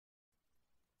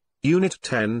Unit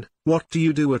 10, what do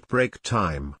you do at break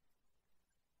time?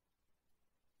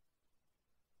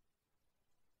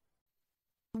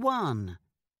 1.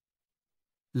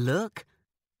 Look,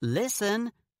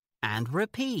 listen, and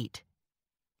repeat.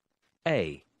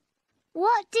 A.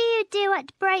 What do you do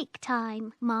at break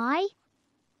time, Mai?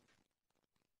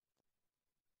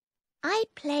 I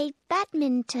play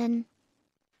badminton.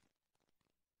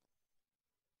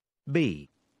 B.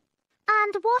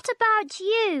 And what about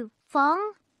you,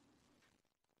 Phong?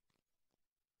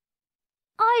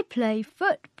 I play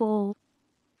football.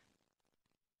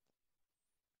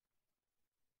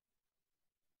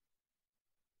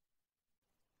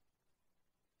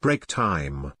 Break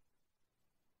time.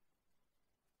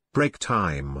 Break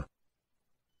time.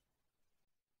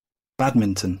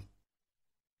 Badminton.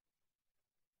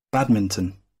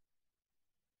 Badminton.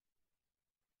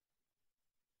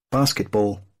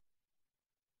 Basketball.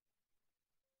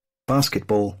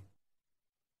 Basketball.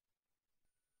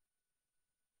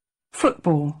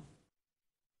 Football.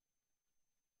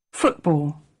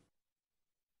 Football.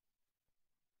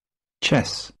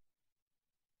 Chess.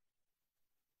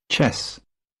 Chess.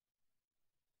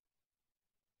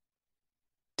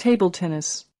 Table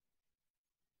tennis.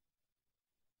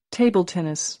 Table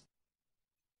tennis.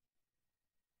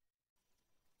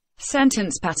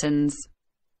 Sentence patterns.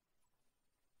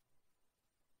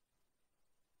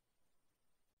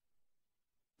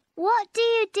 What do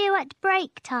you do at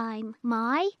break time,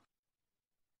 Mai?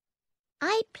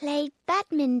 I play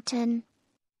badminton.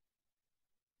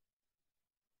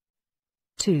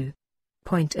 2.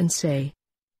 Point and say.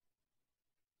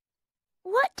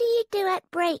 What do you do at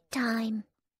break time?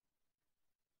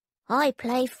 I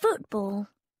play football.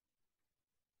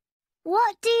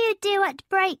 What do you do at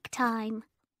break time?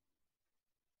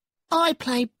 I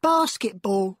play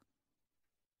basketball.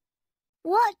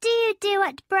 What do you do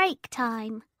at break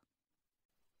time?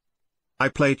 I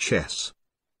play chess.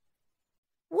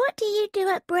 What do you do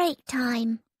at break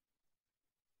time?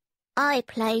 I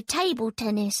play table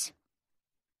tennis.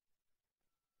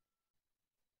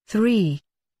 3.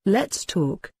 Let's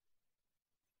talk.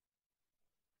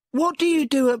 What do you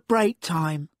do at break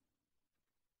time?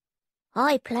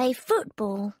 I play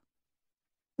football.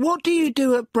 What do you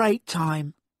do at break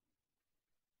time?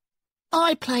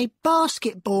 I play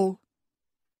basketball.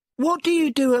 What do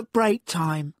you do at break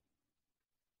time?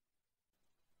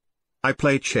 I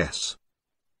play chess.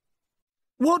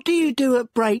 What do you do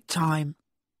at break time?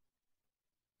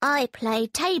 I play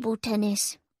table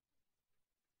tennis.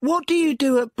 What do you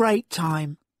do at break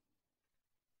time?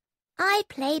 I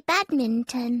play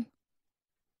badminton.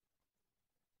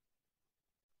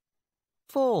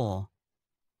 4.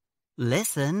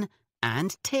 Listen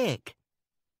and tick.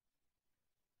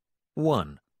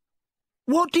 1.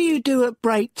 What do you do at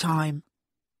break time?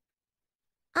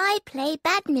 I play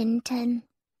badminton.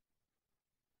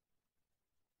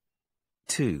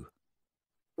 2.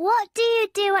 What do you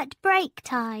do at break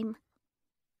time?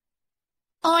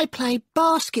 I play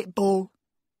basketball.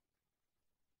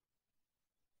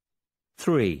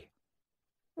 3.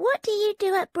 What do you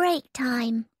do at break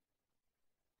time?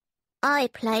 I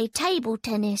play table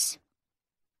tennis.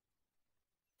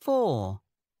 4.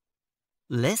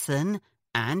 Listen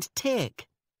and tick.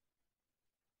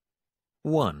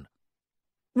 1.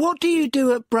 What do you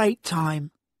do at break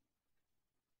time?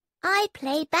 I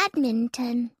play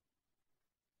badminton.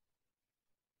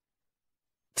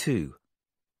 2.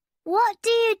 What do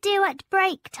you do at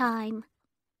break time?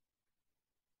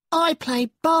 I play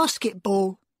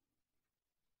basketball.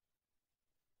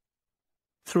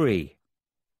 3.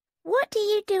 What do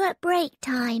you do at break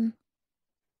time?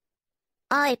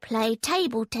 I play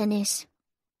table tennis.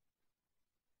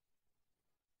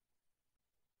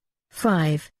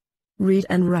 5. Read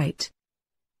and write.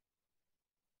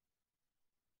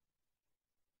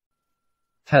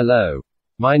 Hello.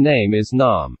 My name is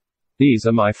Nam. These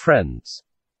are my friends.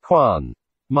 Quan,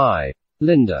 Mai,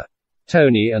 Linda,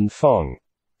 Tony and Phong.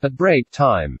 At break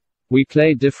time, we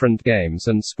play different games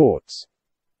and sports.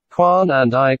 Quan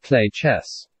and I play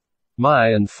chess. Mai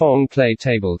and Phong play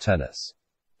table tennis.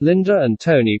 Linda and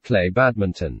Tony play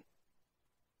badminton.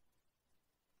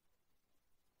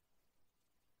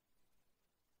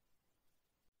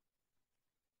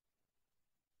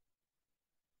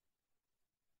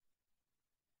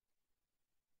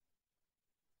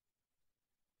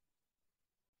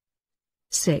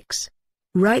 Six.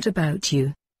 Write about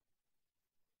you.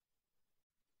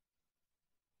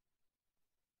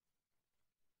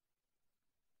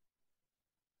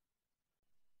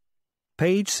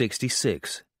 Page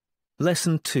 66.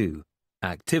 Lesson 2.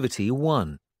 Activity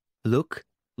 1. Look,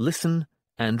 listen,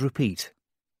 and repeat.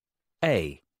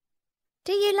 A.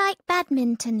 Do you like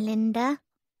badminton, Linda?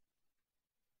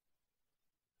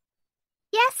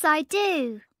 Yes, I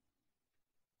do.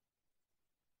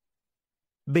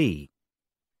 B.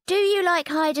 Do you like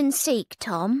hide and seek,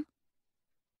 Tom?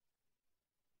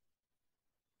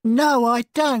 No, I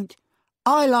don't.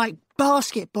 I like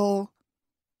basketball.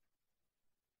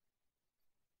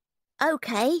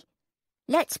 OK,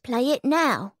 let's play it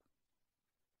now.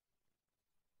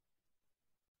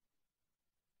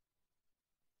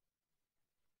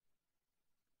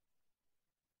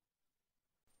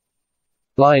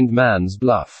 Blind man's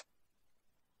bluff.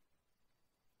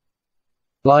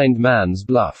 Blind man's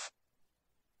bluff.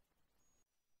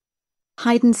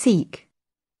 Hide and seek.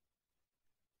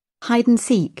 Hide and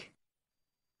seek.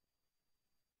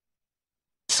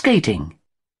 Skating.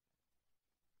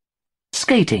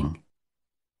 Skating.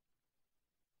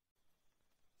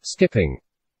 Skipping.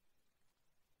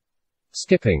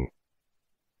 Skipping.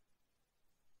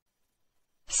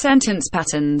 Sentence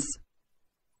patterns.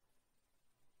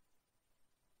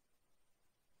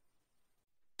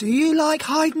 Do you like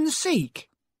hide and seek?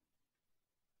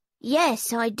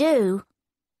 Yes, I do.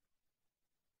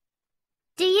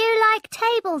 Do you like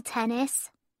table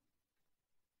tennis?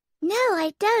 No,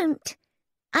 I don't.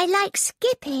 I like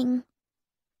skipping.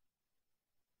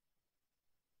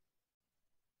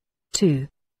 2.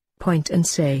 Point and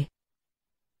say.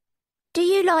 Do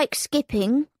you like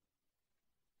skipping?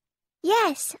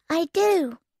 Yes, I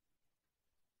do.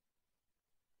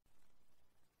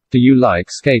 Do you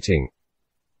like skating?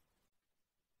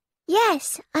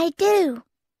 Yes, I do.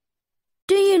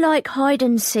 Do you like hide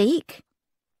and seek?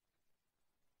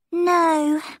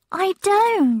 No, I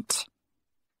don't.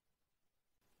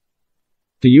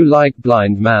 Do you like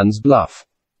blind man's bluff?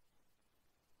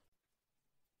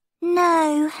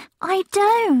 No, I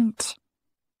don't.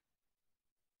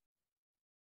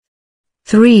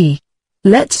 3.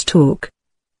 Let's talk.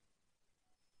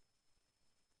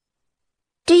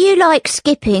 Do you like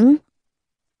skipping?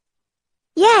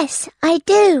 Yes, I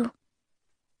do.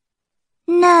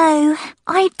 No,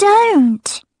 I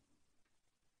don't.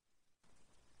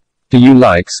 Do you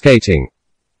like skating?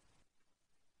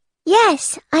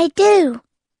 Yes, I do.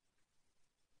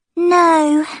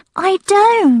 No, I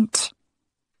don't.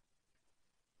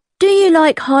 Do you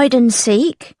like hide and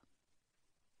seek?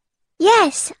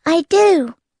 Yes, I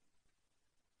do.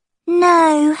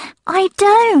 No, I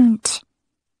don't.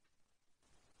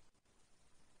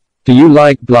 Do you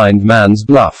like blind man's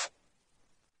bluff?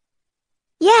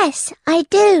 Yes, I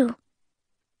do.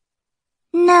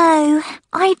 No,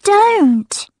 I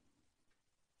don't.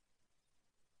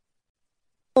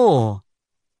 4.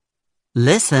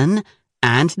 Listen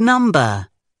and number.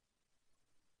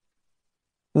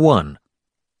 1.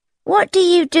 What do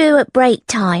you do at break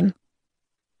time?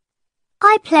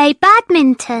 I play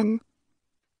badminton.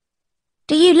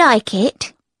 Do you like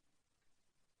it?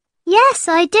 Yes,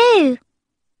 I do.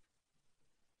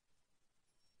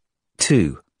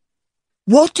 2.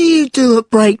 What do you do at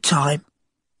break time?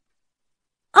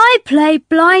 I play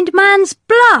blind man's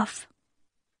bluff.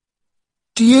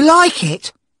 Do you like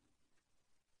it?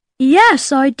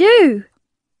 Yes, I do.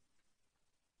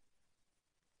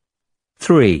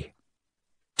 3.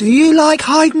 Do you like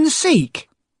hide and seek?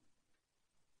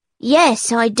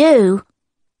 Yes, I do.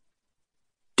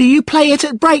 Do you play it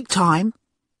at break time?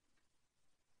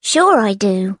 Sure I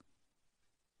do.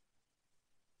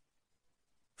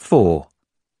 4.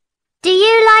 Do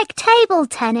you like table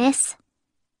tennis?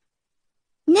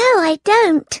 No, I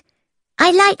don't.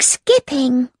 I like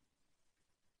skipping.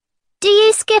 Do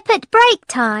you skip at break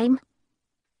time?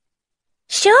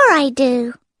 Sure I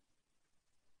do.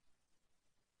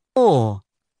 4.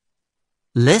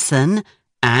 Listen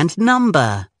and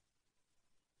number.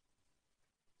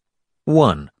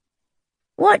 1.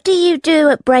 What do you do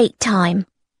at break time?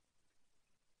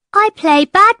 I play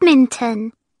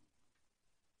badminton.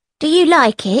 Do you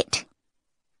like it?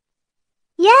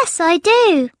 Yes, I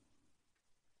do.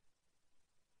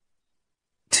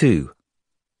 2.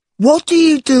 What do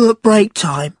you do at break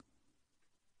time?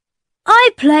 I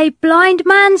play blind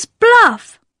man's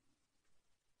bluff.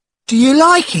 Do you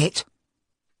like it?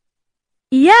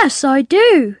 Yes, I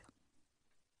do.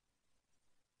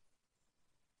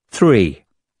 3.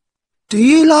 Do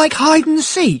you like hide and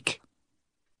seek?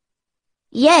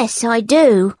 Yes, I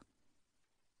do.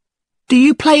 Do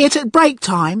you play it at break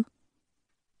time?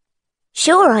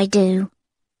 Sure I do.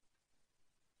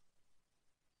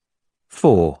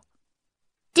 4.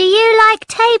 Do you like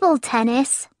table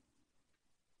tennis?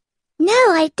 No,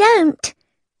 I don't.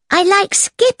 I like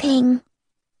skipping.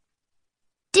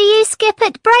 Do you skip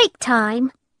at break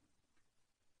time?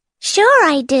 Sure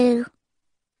I do.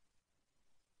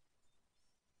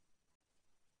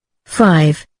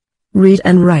 5. Read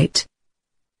and write.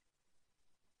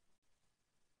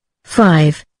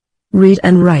 5. Read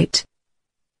and write.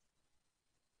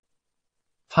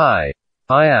 Hi.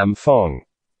 I am Fong.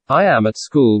 I am at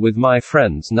school with my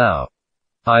friends now.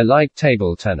 I like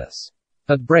table tennis.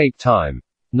 At break time,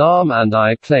 Nam and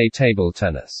I play table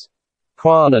tennis.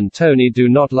 Kwan and Tony do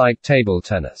not like table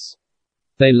tennis.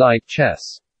 They like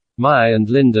chess. Mai and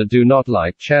Linda do not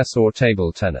like chess or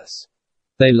table tennis.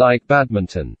 They like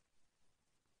badminton.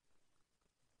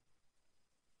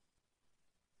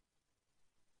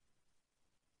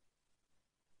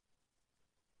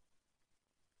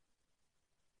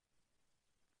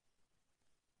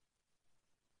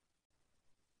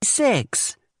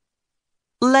 Six.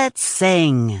 Let's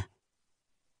sing.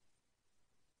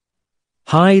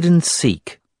 Hide and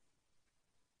seek.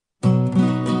 Hide,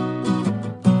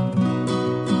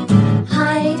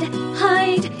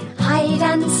 hide, hide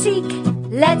and seek.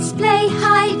 Let's play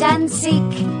hide and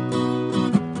seek.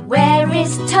 Where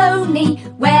is Tony?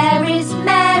 Where is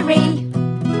Mary?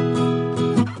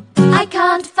 I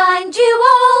can't find you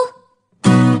all.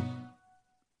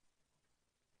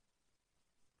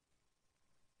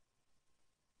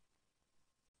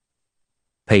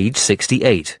 Page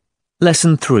 68.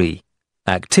 Lesson 3.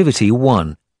 Activity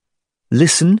 1.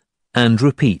 Listen and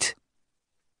repeat.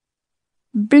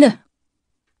 Bl.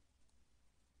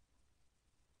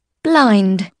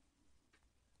 Blind.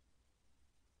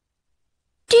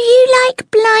 Do you like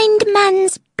Blind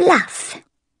Man's Bluff?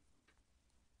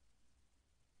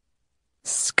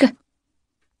 Sk.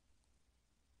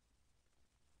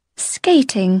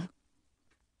 Skating.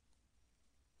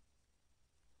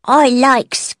 I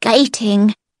like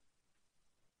skating.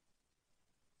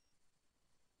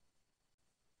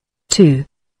 2.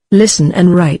 Listen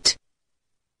and write.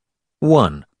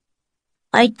 1.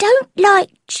 I don't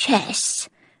like chess.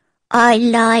 I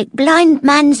like Blind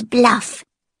Man's Bluff.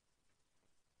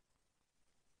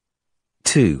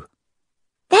 2.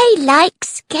 They like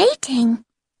skating.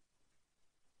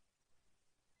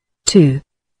 2.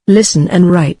 Listen and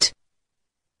write.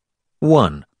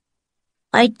 1.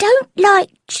 I don't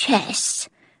like chess.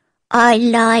 I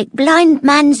like Blind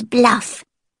Man's Bluff.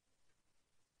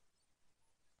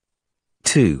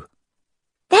 2.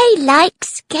 They like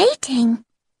skating.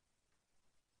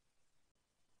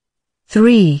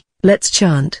 3. Let's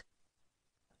chant.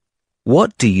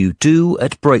 What do you do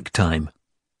at break time?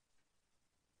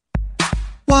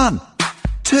 1,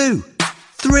 2,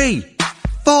 3,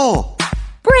 4.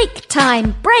 Break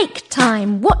time, break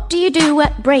time. What do you do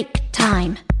at break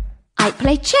time? I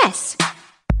play chess.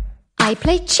 I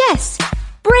play chess.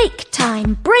 Break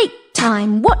time, break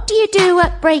time. What do you do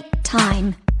at break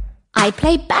time? I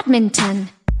play badminton.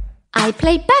 I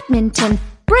play badminton.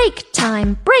 Break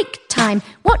time, break time.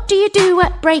 What do you do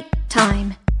at break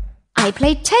time? I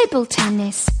play table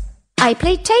tennis. I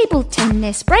play table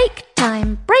tennis. Break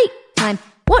time, break time.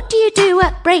 What do you do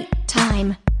at break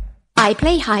time? I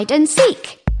play hide and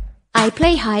seek. I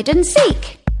play hide and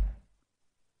seek.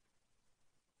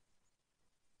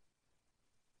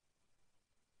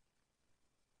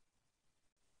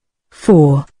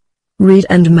 Four. Read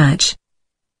and match.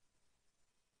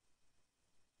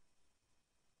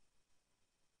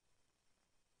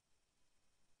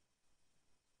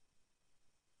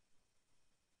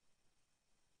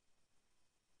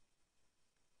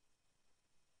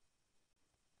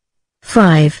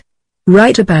 Five.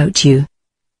 Write about you.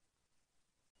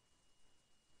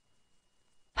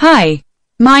 Hi,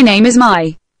 my name is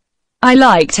Mai. I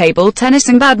like table tennis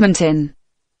and badminton.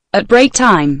 At break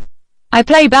time, I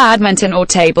play badminton or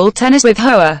table tennis with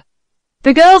Hoa.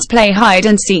 The girls play hide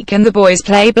and seek and the boys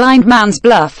play blind man's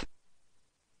bluff.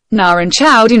 Na and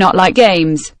Chow do not like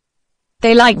games.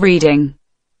 They like reading.